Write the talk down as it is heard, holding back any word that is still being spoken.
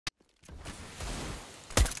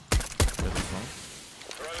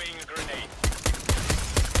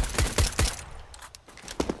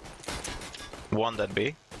One that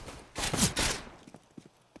B.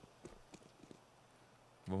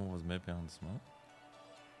 One was maybe on smart.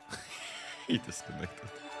 He disconnected.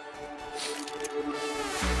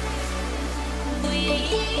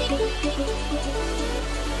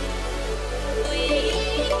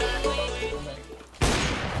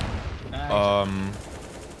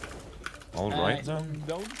 Alright then.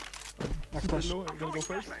 Down. Low, I'm gonna go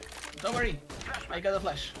first. Don't worry, I got a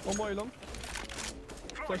flash. One more long.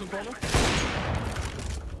 Flash in corner.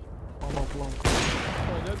 One more long.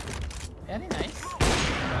 Oh, dead. Very nice.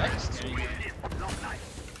 Nice.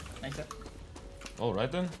 Nice.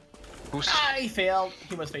 Alright then. Who's... Ah, he failed.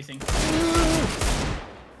 He was facing.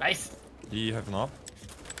 Nice. You have an op?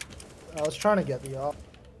 I was trying to get the op.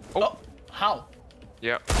 Oh, how?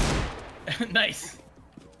 Yeah. Nice.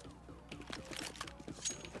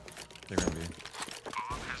 They're gonna be.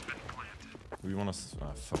 We wanna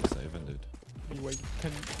fuck save it, dude. You wait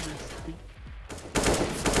 10 years.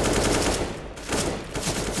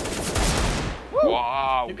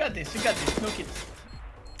 Wow. You got this, no kids.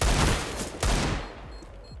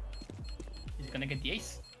 He's gonna get the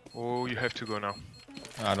ace. Oh, you have to go now.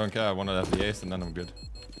 I don't care, I wanna have the ace and then I'm good.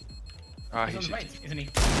 Ah, He's on he's the right, isn't he?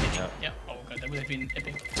 Yeah. Yeah. Oh god, that would have been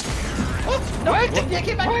epic. Oh! No! What? Yeah,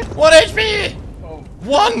 came back! 1 HP! Oh.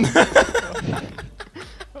 1!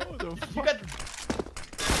 Oh, the You got...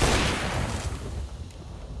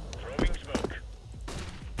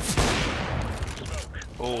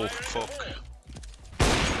 Oh, fuck.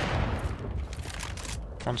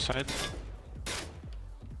 One side.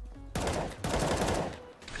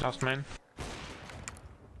 Last main.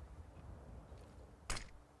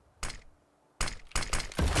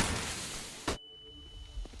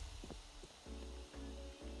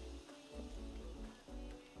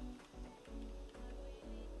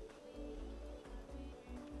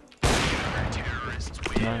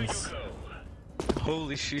 Nice.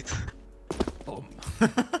 Holy shit. Boom.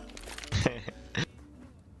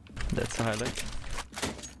 That's a highlight.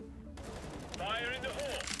 Fire in the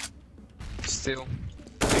hole. Still.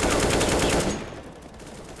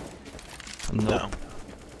 No.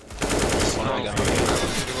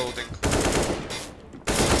 Reloading.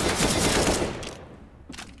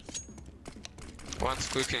 One's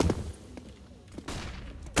quickly.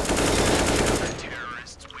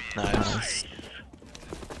 Nice.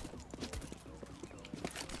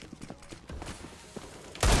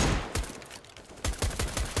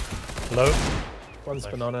 Hello? One's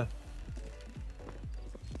banana.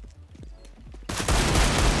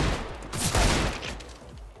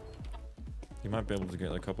 You might be able to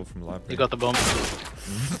get a couple from the library. You got the bomb.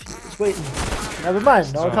 Just waiting. Never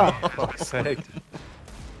mind, no, I can't. Fuck's sake.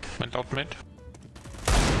 Went up mid.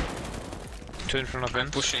 Two in front of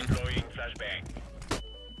him. Pushing.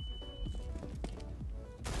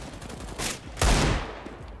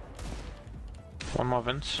 One more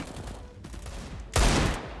vents.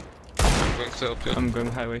 I'm going to help you. I'm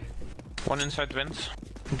going highway. One inside vents.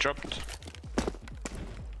 Dropped.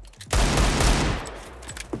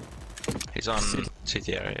 He's on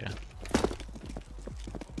city area.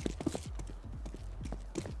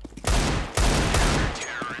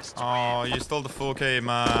 Oh, you stole the 4K,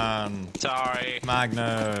 man. Sorry.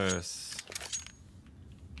 Magnus.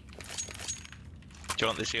 Do you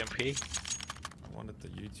want this UMP? I wanted the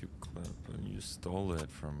YouTube clip and you stole it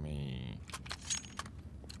from me.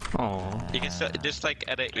 Oh. You can just like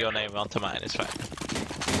edit your name onto mine, it's fine.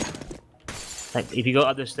 Like, if you go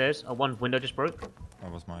up the stairs, one window just broke.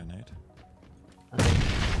 That was my nade. Okay.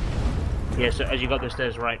 Yeah, so as you go up the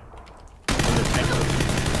stairs, right. On the exit.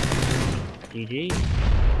 GG.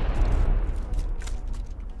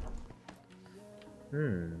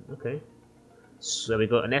 Okay. So we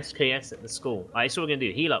got an SKS at the school. Alright, so what we're gonna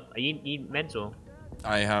do. Heal up. Are you mental?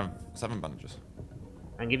 I have 7 bandages.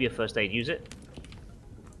 And give you a first aid. Use it.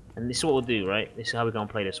 And this is what we'll do, right? This is how we're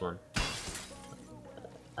gonna play this one.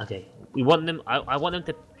 Okay. We want them. I want them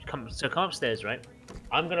to come. So come upstairs, right?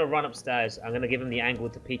 I'm gonna run upstairs. I'm gonna give them the angle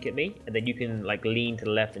to peek at me, and then you can like lean to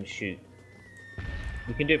the left and shoot.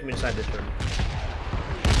 You can do it from inside this room.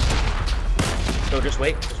 So just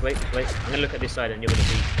wait. I'm gonna look at this side, and you're gonna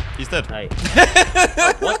peek. He's dead. Hey.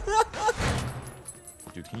 What?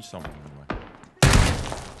 Dude, can you stop me anyway?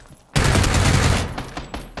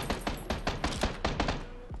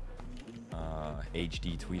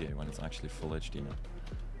 HD Tweeday when it's actually full HD now.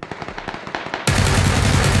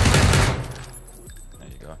 There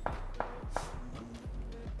you go.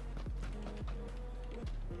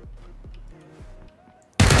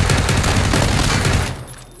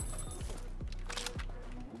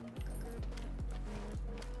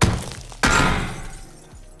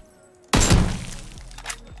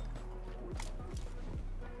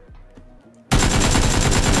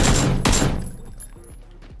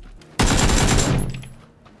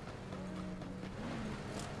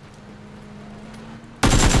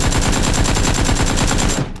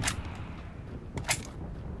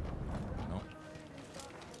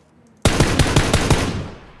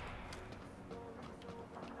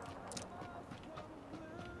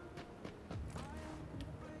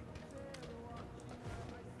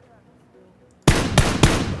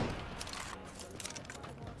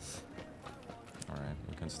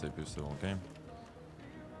 across the whole game.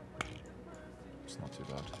 It's not too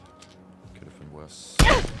bad. Could have been worse.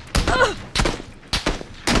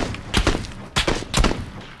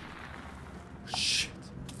 Shit.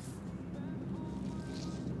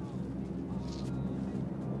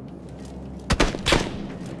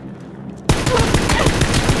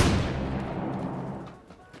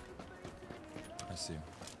 I see.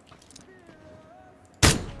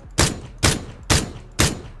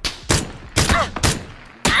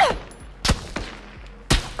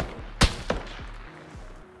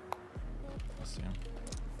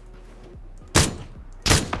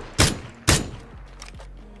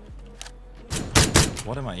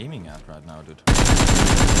 What am I aiming at right now, dude?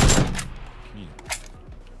 Key.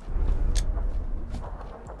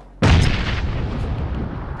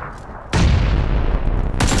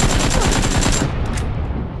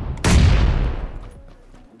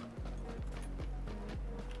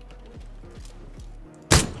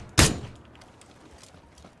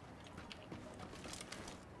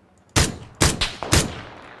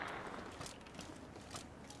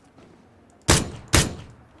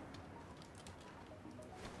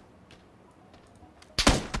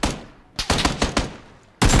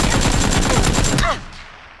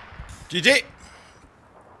 GG!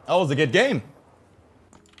 That was a good game.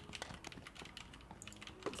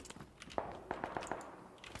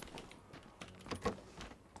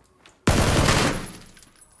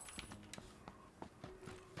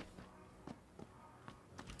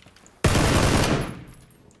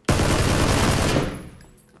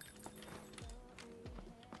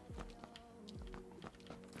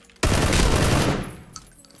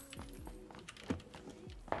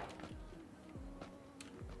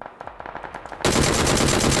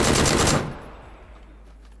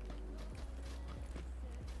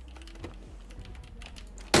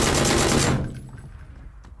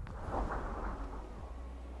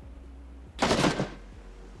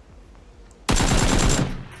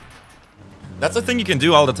 That's a thing you can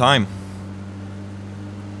do all the time.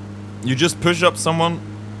 You just push up someone,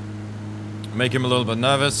 make him a little bit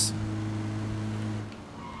nervous.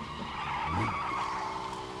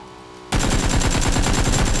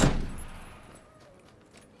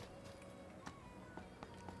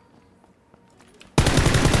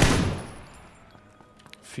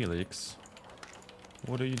 Felix,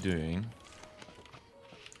 what are you doing?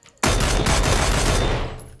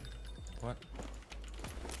 What?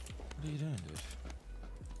 What are you doing, dude?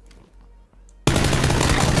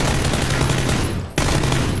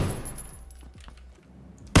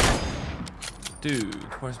 Dude,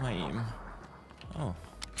 where's my aim? Oh.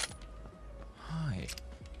 Hi.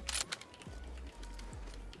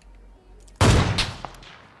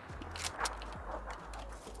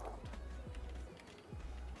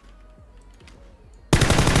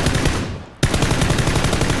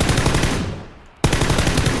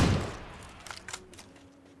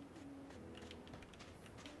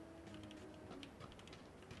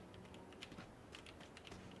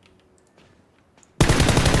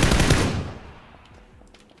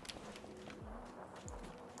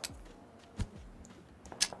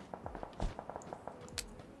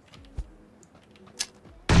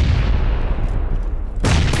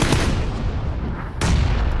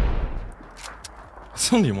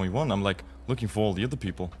 It's only one. I'm like looking for all the other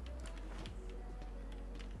people.